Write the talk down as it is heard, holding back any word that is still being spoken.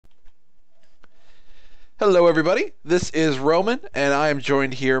Hello, everybody. This is Roman, and I am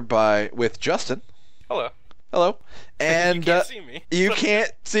joined here with Justin. Hello. Hello. And you can't see me. you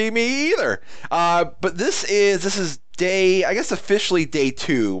can't see me either. But this is day, I guess officially day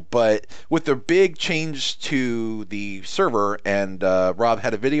 2, but with the big change to the server, and Rob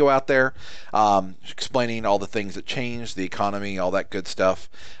had a video out there explaining all the things that changed, the economy, all that good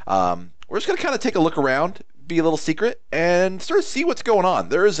stuff. We're just going to kind of take a look around, be a little secret, and sort of see what's going on.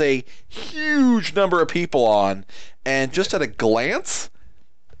 There is a huge number of people on, and just at a glance,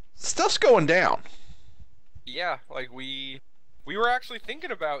 stuff's going down. Yeah, like we were actually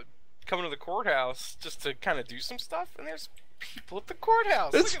thinking about coming to the courthouse just to kind of do some stuff, and there's people at the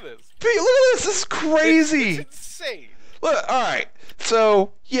courthouse. Look at this. Look at this. This is crazy. It's insane. Look, all right.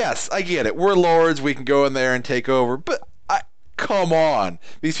 So, yes, I get it. We're lords. We can go in there and take over. But come on.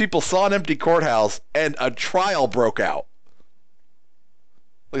 These people saw an empty courthouse, and a trial broke out.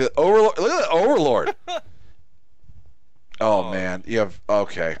 Look at Overlord. Look at the Overlord. Oh, man. You have...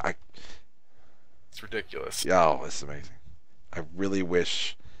 Okay. It's ridiculous. Oh, this is amazing. I really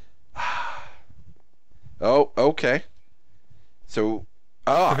wish... Oh, okay. So...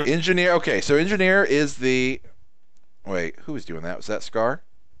 engineer. Okay, so engineer is the... Wait, who was doing that? Was that Scar?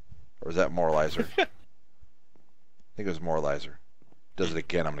 Or was that Moralizer? I think it was Moralizer. Does it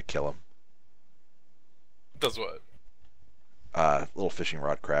again, I'm going to kill him. Does what? Little fishing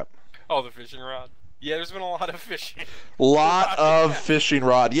rod crap. Oh, the fishing rod. Yeah, there's been a lot of fishing. Lot of fishing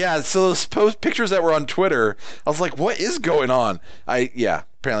rod. Yeah, so those pictures that were on Twitter, I was like, what is going on? Yeah,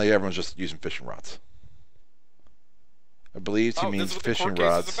 apparently everyone's just using fishing rods. I believe he means fishing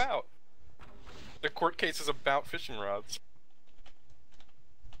rods. This is what the court case is about. The court case is about fishing rods.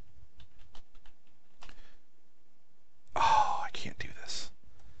 Oh, I can't do this.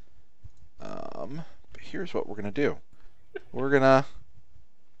 But here's what we're gonna do. We're gonna...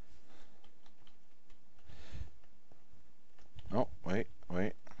 Oh, wait.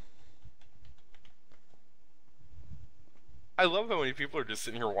 I love how many people are just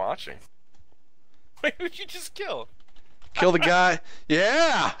sitting here watching. Wait, who'd you just kill? Kill the guy.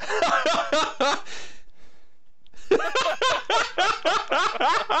 Yeah!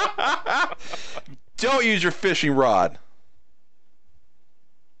 Don't use your fishing rod.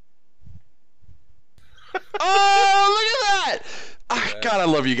 Oh, look at that! God, I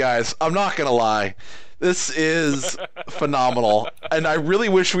love you guys. I'm not gonna lie. This is phenomenal. And I really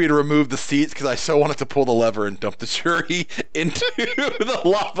wish we had removed the seats because I so wanted to pull the lever and dump the jury into the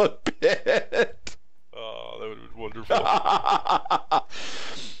lava pit. Oh, that would have been wonderful.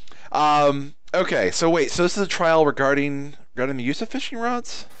 Okay, so wait, so this is a trial regarding the use of fishing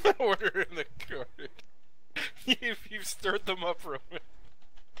rods? Order in the court. You've stirred them up, Roman.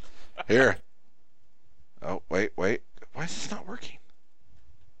 Here. Oh, wait. Why is this not working?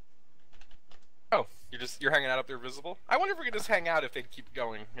 Oh, you're hanging out up there visible? I wonder if we could just hang out if they'd keep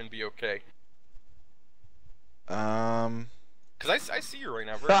going and be okay. Because I see you right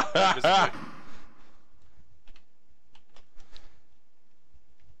now, very visibly.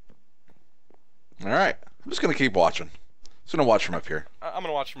 Alright, I'm just gonna keep watching. Just gonna watch from up here. I'm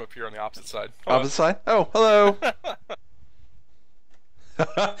gonna watch from up here on the opposite side. Opposite side? Oh, hello!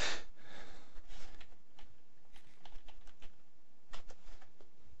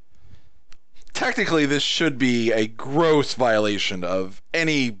 Technically, this should be a gross violation of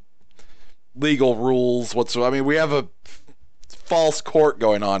any legal rules whatsoever. I mean, we have a false court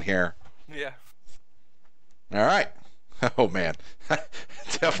going on here. Yeah. Alright. Oh, man.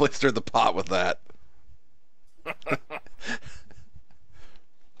 Definitely stirred the pot with that.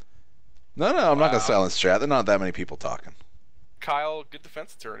 No, I'm not going to silence chat. There are not that many people talking. Kyle, good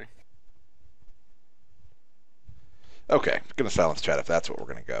defense attorney. Okay, going to silence chat if that's what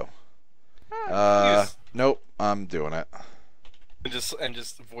we're going to go. Nope, I'm doing it. And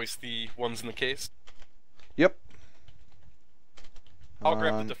just voice the ones in the case? Yep. I'll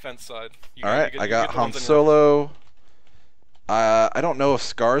grab the defense side. Alright, I got Han Solo. I don't know if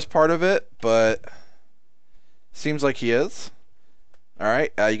Scar's part of it, but seems like he is.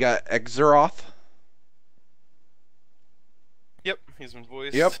 Alright, you got Exeroth. Yep, he's been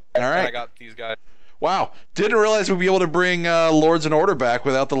voiced. Yep, alright. I got these guys. Wow, didn't realize we'd be able to bring Lords in Order back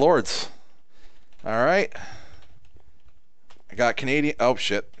without the Lords. Alright. I got Canadian... Oh,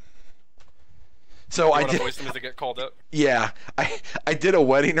 shit. So I did voice them as they get called up. Yeah, I did a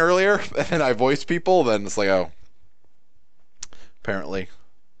wedding earlier, and then I voiced people. Then it's like, oh, apparently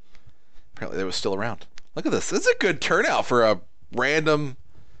they was still around. Look at this. This is a good turnout for a random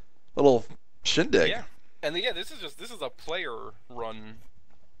little shindig. Yeah, and yeah, this is a player run.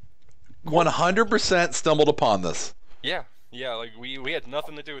 100% stumbled upon this. Yeah, Yeah, like we had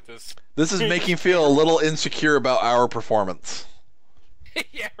nothing to do with this. This is making me feel a little insecure about our performance.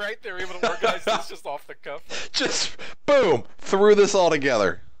 Yeah, right. They were able to organize this just off the cuff. Just boom, threw this all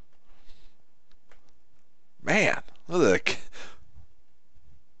together. Man, look.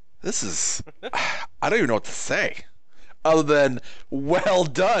 This is. I don't even know what to say, other than well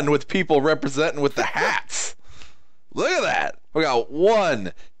done with people representing with the hats. Look at that. We got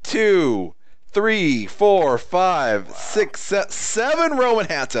 1, 2, 3, 4, 5, Wow. 6, 7 Roman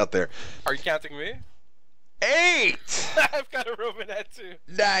hats out there. Are you counting me? 8. I've got a Roman hat too.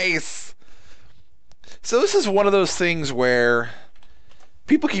 Nice. So this is one of those things where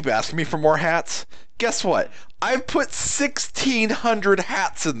people keep asking me for more hats. Guess what? I've put 1,600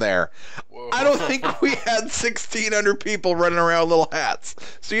 hats in there. Whoa. I don't think we had 1,600 people running around with little hats.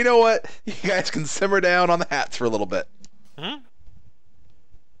 So you know what? You guys can simmer down on the hats for a little bit. Hmm?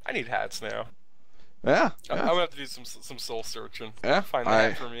 I need hats now. Yeah. I'm gonna have to do some soul searching. Yeah, Find the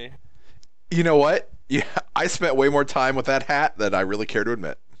hat for me. You know what? Yeah, I spent way more time with that hat than I really care to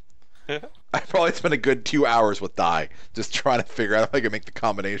admit. I probably spent a good 2 hours with Dye, just trying to figure out if I could make the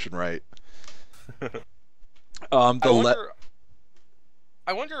combination right. I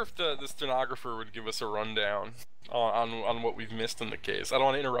wonder if the stenographer would give us a rundown on what we've missed in the case. I don't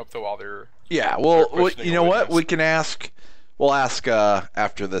want to interrupt though while they're questioning you know a what? witness. We can ask. We'll ask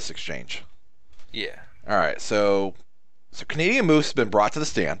after this exchange. Yeah. All right. So Canadian Moose has been brought to the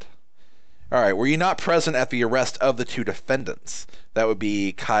stand. All right. Were you not present at the arrest of the 2 defendants? That would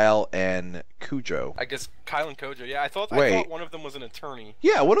be Kyle and Cujo. I guess Kyle and Kojo. Yeah, I thought one of them was an attorney,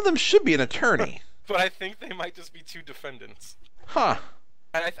 Yeah, one of them should be an attorney. but I think they might just be 2 defendants. Huh.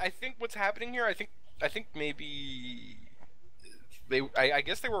 And I think what's happening here, I think maybe I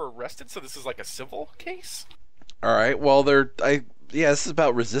guess they were arrested, so this is like a civil case. All right. Well, this is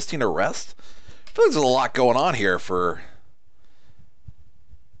about resisting arrest. I feel like there's a lot going on here for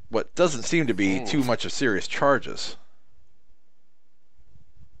what doesn't seem to be too much of serious charges.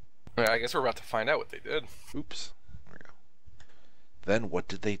 Yeah, I guess we're about to find out what they did. Oops. There we go. Then what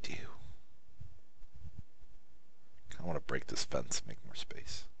did they do? I want to break this fence, make more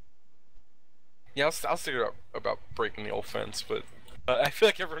space. Yeah, I'll figure out about breaking the old fence, but I feel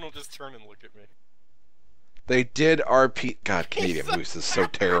like everyone will just turn and look at me. They did RP. God, Canadian Moose is so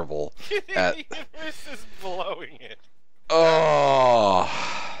terrible. Canadian Moose is blowing it. Oh,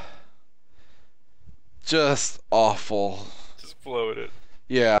 just awful. Just blowing it.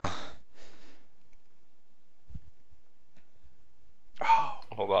 Yeah. Oh,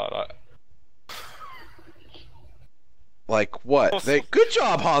 Hold on. like what? Good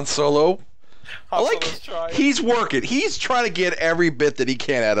job, Han Solo. Han Like Solo's trying. he's working. He's trying to get every bit that he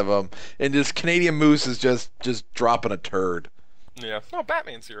can out of him, and this Canadian Moose is just dropping a turd. Yeah. No,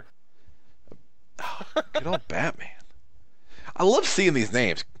 Batman's here. Good old Batman. I love seeing these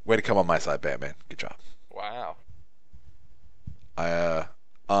names. Way to come on my side, Batman. Good job. Wow.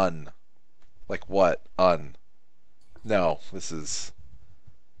 Like what? No, this is.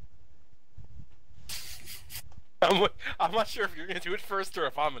 I'm not sure if you're gonna do it first or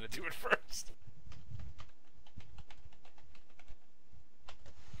if I'm gonna do it first.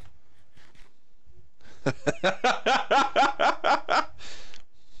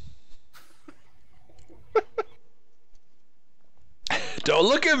 Don't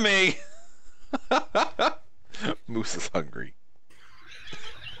look at me. Moose is hungry.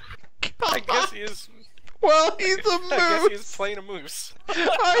 I guess he is. Well, he's a I guess he is moose. playing a moose.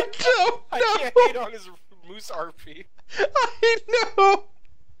 I don't know. I can't hate on his moose RP. I know.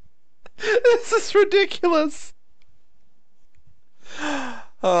 This is ridiculous.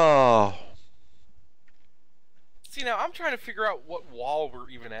 Oh. See, now I'm trying to figure out what wall we're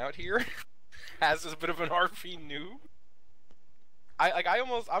even out here. As a bit of an RP noob.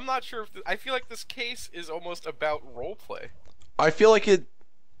 I'm not sure if I feel like this case is almost about roleplay. I feel like it.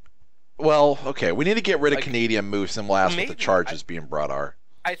 Well, okay, we need to get rid of Like, Canadian Moose and we'll ask what the maybe, charges being brought are.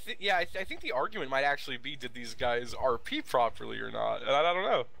 I think the argument might actually be, did these guys RP properly or not? And I don't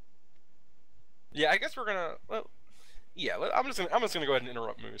know. Yeah, I guess we're gonna. Well, yeah, I'm just gonna go ahead and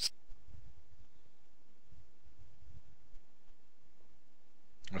interrupt Moose.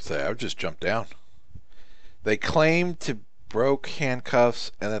 I'd say I would just jump down. They claimed to broke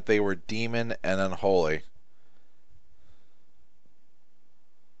handcuffs and that they were demon and unholy.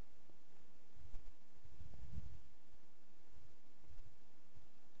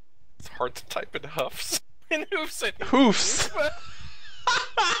 It's hard to type in huffs and hoofs. I think. Hoofs.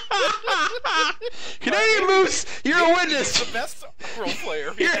 Canadian Moose, you're a witness. He's the best role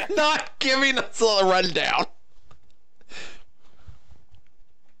player. You're not giving us a rundown.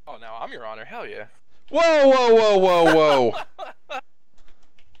 Oh, now I'm your honor. Hell yeah. Whoa, whoa, whoa, whoa, whoa. The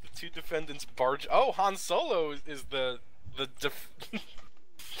two defendants barge. Oh, Han Solo is the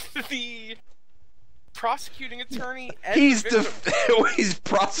the prosecuting attorney and He's the victim. he's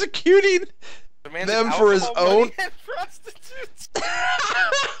prosecuting Demanded them for his alcohol, own. money, and prostitutes.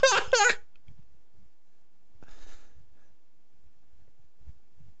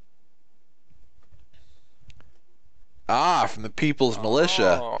 Ah, from the People's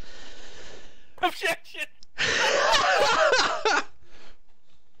Militia. Oh. Objection.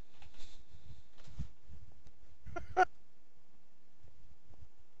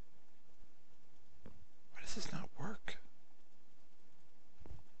 Why does this not work?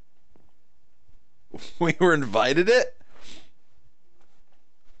 We were invited it?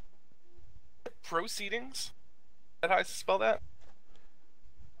 Proceedings? Is that how I spell that?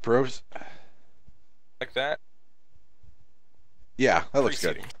 Bros. Like that? Yeah, that looks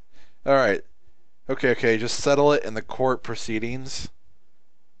good. Alright. Okay, just settle it in the court proceedings.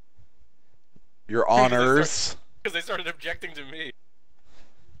 Your honors. Because they started objecting to me.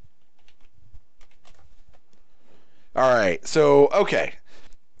 Alright, so, okay.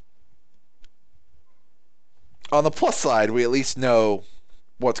 On the plus side, we at least know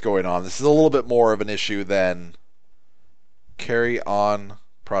what's going on. This is a little bit more of an issue than carry on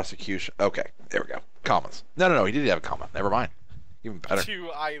prosecution. Okay, there we go. Commas. No, he didn't have a comma. Never mind. Even better. Do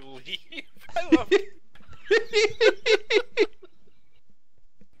I leave? I love it.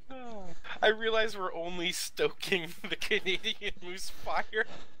 Oh, I realize we're only stoking the Canadian moose fire,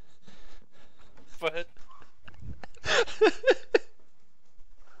 but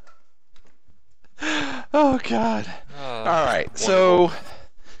Oh God. Alright, so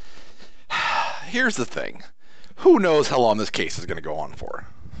here's the thing. Who knows how long this case is going to go on for?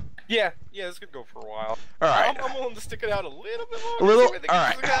 yeah, this could go for a while. Alright. I'm willing to stick it out a little bit longer. A little- see what the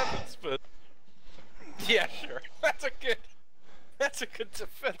alright. happens, but yeah, sure. That's a good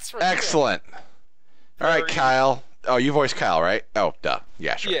defense right Excellent. Alright, Very- Kyle. Oh, you voiced Kyle, right? Oh, duh.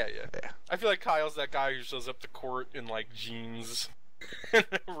 Yeah, sure. there. Yeah. I feel like Kyle's that guy who shows up to court in like jeans and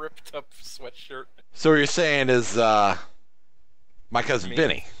a ripped up sweatshirt. So what you're saying is, my cousin Me.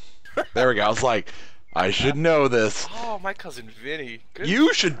 Vinny. There we go. I was like, I should know this. Oh, my cousin Vinny. Good.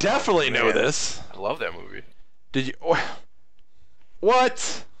 You should definitely know man. this. I love that movie. Did you?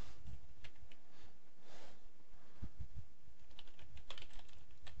 What?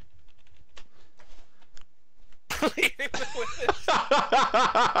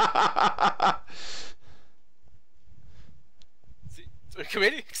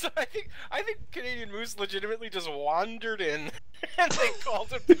 Canadian, so I think Canadian Moose legitimately just wandered in, and they called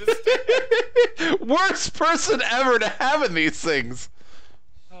him to the stand. Worst person ever to have in these things.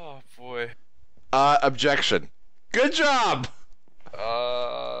 Oh boy. Objection. Good job.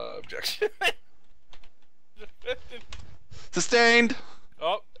 Objection. Sustained.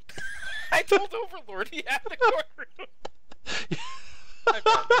 Oh, I told Overlord he had the courtroom. I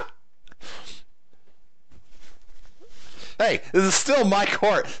found it. Hey, this is still my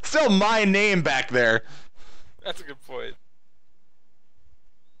court. Still my name back there. That's a good point.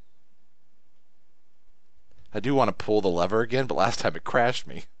 I do want to pull the lever again, but last time it crashed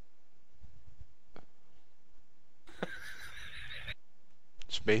me.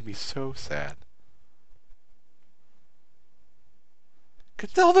 Which made me so sad.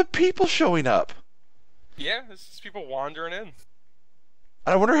 Could all the people showing up. Yeah, it's just people wandering in.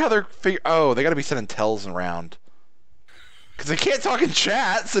 I wonder how they're oh, they gotta be sending tells around. Because they can't talk in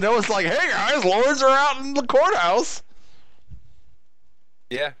chat, so no one's like, hey guys, lords are out in the courthouse.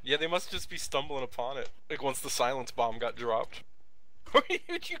 Yeah, they must just be stumbling upon it. Like once the silence bomb got dropped.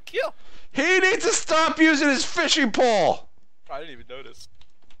 Who'd you kill? He needs to stop using his fishing pole. I didn't even notice.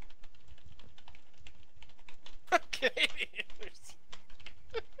 Okay.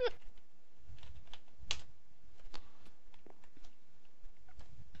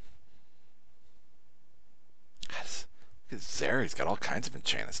 Look at Zeri's got all kinds of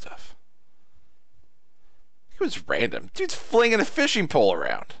enchanted stuff. It was random. Dude's flinging a fishing pole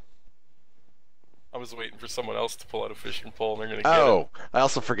around. I was waiting for someone else to pull out a fishing pole and they're gonna get Oh, I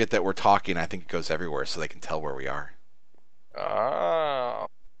also forget that we're talking. I think it goes everywhere so they can tell where we are. it. Oh.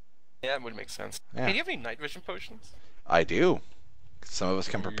 Yeah, that would make sense. Yeah. Hey, do you have any night vision potions? I do. Some of us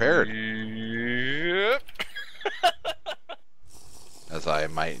come prepared, Yep. as I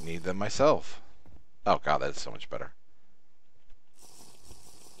might need them myself. Oh god, that is so much better.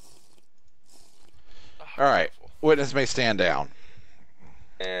 Oh, Alright, beautiful. witness may stand down.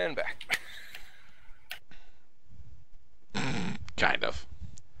 And back. Kind of.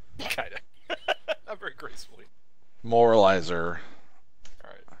 Kinda. Not very gracefully. Moralizer.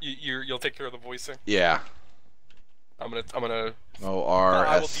 Alright. You'll take care of the voicing. Yeah. I'm gonna. O-R-S.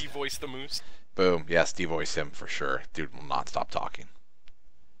 I will de-voice the moose. Boom. Yes, de-voice him for sure. Dude will not stop talking.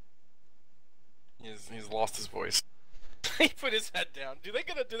 He's lost his voice. He put his head down. Do they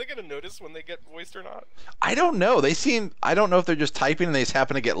get a notice when they get voiced or not? I don't know. They seem. I don't know if they're just typing and they just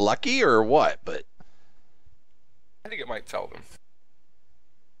happen to get lucky or what, but I think it might tell them.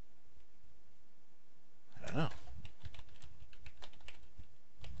 I don't know.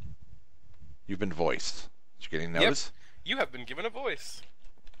 You've been voiced. Did you get any notice? Yep. You have been given a voice.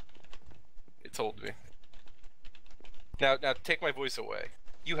 It told me. Now take my voice away.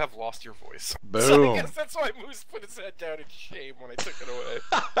 You have lost your voice. Boom. So I guess that's why Moose put his head down in shame when I took it away.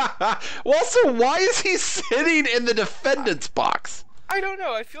 Well, so why is he sitting in the defendant's box? I don't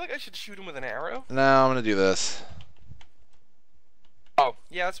know. I feel like I should shoot him with an arrow. No, I'm gonna do this. Oh,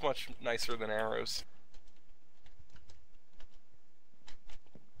 yeah, that's much nicer than arrows.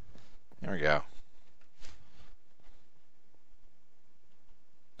 There we go.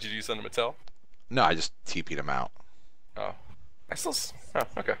 Did you send him a tell? No, I just TP'd him out. Oh. Oh,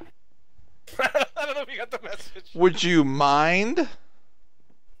 okay. I don't know if you got the message. Would you mind?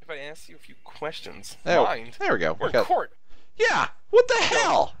 If I ask you a few questions. There, Mind? there we go. We're in court. Yeah. What the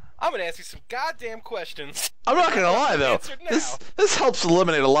hell? I'm gonna ask you some goddamn questions. I'm not gonna lie though. Answer now. This helps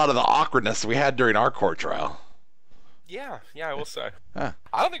eliminate a lot of the awkwardness we had during our court trial. Yeah, I will say. Huh.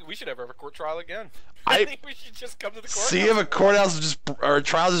 I don't think we should ever have a court trial again. I think we should just come to the courthouse. See if a courthouse or a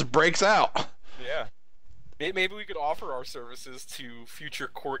trial just breaks out. Yeah. Maybe we could offer our services to future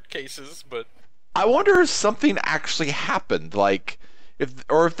court cases, but I wonder if something actually happened, like if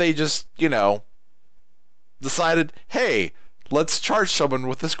they just, decided, hey, let's charge someone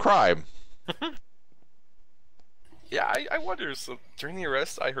with this crime. Yeah, I wonder. So during the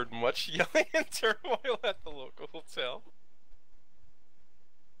arrest, I heard much yelling and turmoil at the local hotel.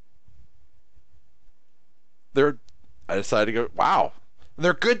 I decided to go, wow,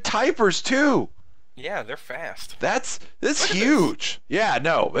 they're good typers too. Yeah, they're fast. That's huge. Yeah,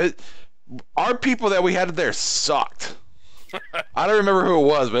 no, our people that we had there sucked. I don't remember who it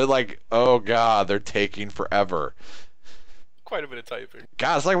was, but oh god, they're taking forever. Quite a bit of typing.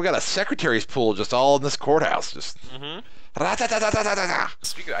 God, it's like we got a secretary's pool just all in this courthouse. Just. Speaking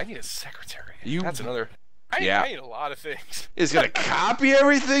of, I need a secretary. You. That's another. I need a lot of things. He's gonna copy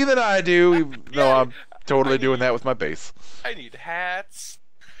everything that I do, even though I'm totally doing that with my base. I need hats.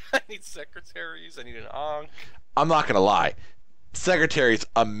 I need secretaries. I need an onk. I'm not gonna lie. Secretary's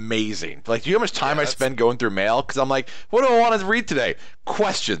amazing. Do you know how much time I spend going through mail? Because I'm like, what do I want to read today?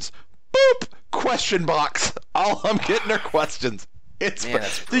 Questions. Boop! Question box. All I'm getting are questions. Did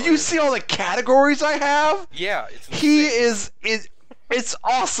you see all the categories I have? Yeah, it's insane. He is it's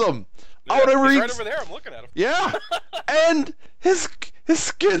awesome. I want to read. He's right over there. I'm looking at him. Yeah, and his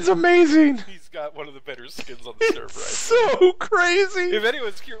skin's amazing. He's got one of the better skins on the server. So crazy. If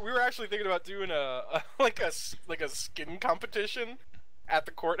anyone's curious, we were actually thinking about doing a skin competition at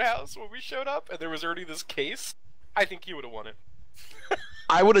the courthouse when we showed up, and there was already this case. I think he would have won it.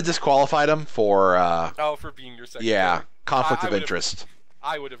 I would have disqualified him for. For being your secretary. Yeah, conflict of interest.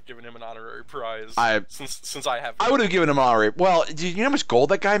 I would have given him an honorary prize. Since I have. I would have given him an honorary. Well, do you know how much gold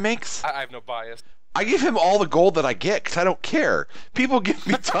that guy makes? I have no bias. I give him all the gold that I get because I don't care. People give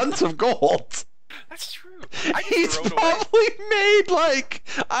me tons of gold. That's true. He's probably made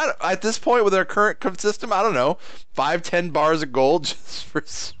at this point with our current system, I don't know, 5-10 bars of gold just for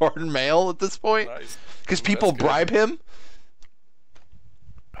sorting mail at this point. Nice. Because people bribe him.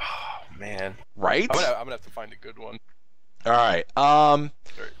 Oh man. Right? I'm gonna have to find a good one. All right.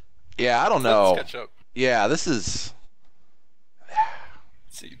 Yeah, I don't know. Let's catch up. Yeah, this is.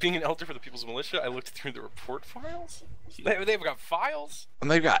 See, being an elder for the People's Militia, I looked through the report files. They've got files. And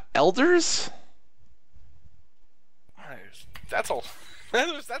they've got elders. That's all.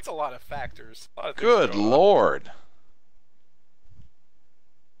 That's a lot of factors. Good lord.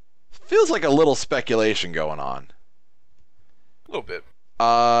 Feels like a little speculation going on. A little bit.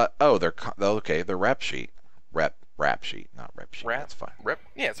 They're okay. They're rap sheet. Rap sheet, not rep sheet. That's fine.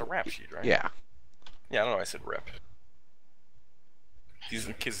 Yeah, it's a rap sheet, right? Yeah. Yeah, I don't know why I said rep. These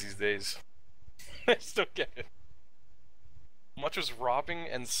kids these days. I just don't get it. Much was robbing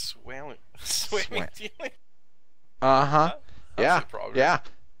and swamming dealing. Uh-huh. Yeah. Yeah.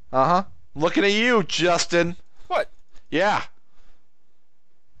 Uh-huh. Looking at you, Justin. What? Yeah.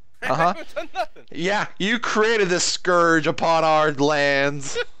 I haven't done nothing. Yeah, you created this scourge upon our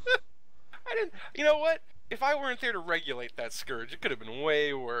lands. I didn't. You know what? If I weren't there to regulate that scourge, it could have been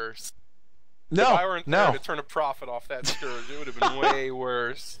way worse. No, if I weren't there to turn a profit off that scourge, it would have been way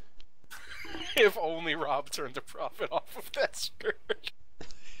worse. If only Rob turned a profit off of that scourge.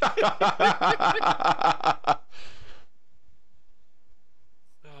 Oh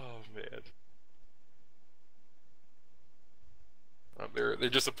man. Oh, they're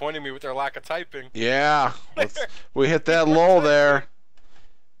disappointing me with their lack of typing. Yeah, we hit that lull there.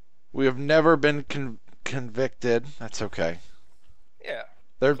 We have never been convicted. That's okay. Yeah.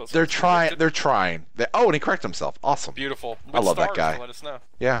 They're trying. They're trying. Oh, and he corrected himself. Awesome. Beautiful. I love that guy. Let us know.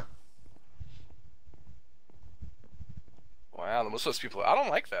 Yeah. Wow, most of those people. I don't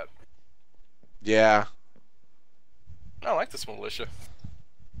like that. Yeah. I don't like this militia.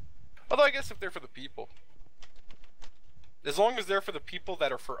 Although I guess if they're for the people, as long as they're for the people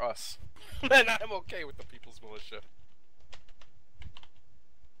that are for us, then I'm okay with the people's militia.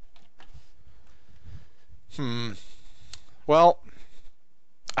 Well,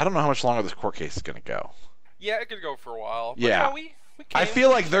 I don't know how much longer this court case is going to go. Yeah, it could go for a while. But yeah. No, we I feel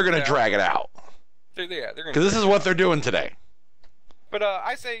like they're going to drag it out. They're going to. Because this is what they're doing today. But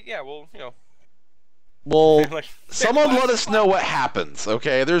I say, yeah, well, you know. Well, someone let us know what happens,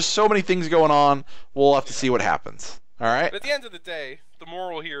 okay? There's so many things going on. We'll have to see what happens. All right? But at the end of the day, the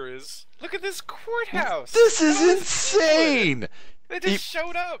moral here is, look at this courthouse. This is insane. They just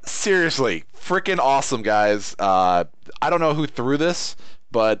showed up. Seriously, freaking awesome, guys. I don't know who threw this,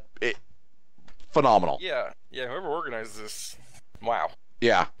 but phenomenal. Yeah, whoever organized this, wow.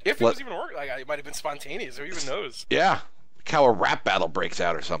 Yeah. If it was even organized, like, it might have been spontaneous. Who even knows? Yeah. Like how a rap battle breaks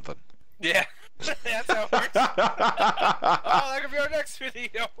out or something. Yeah. That's how it works. Oh, that could be our next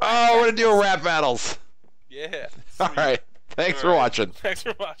video. Oh, we're going to do a rap battles. Yeah. All right. Thanks for watching. Thanks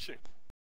for watching.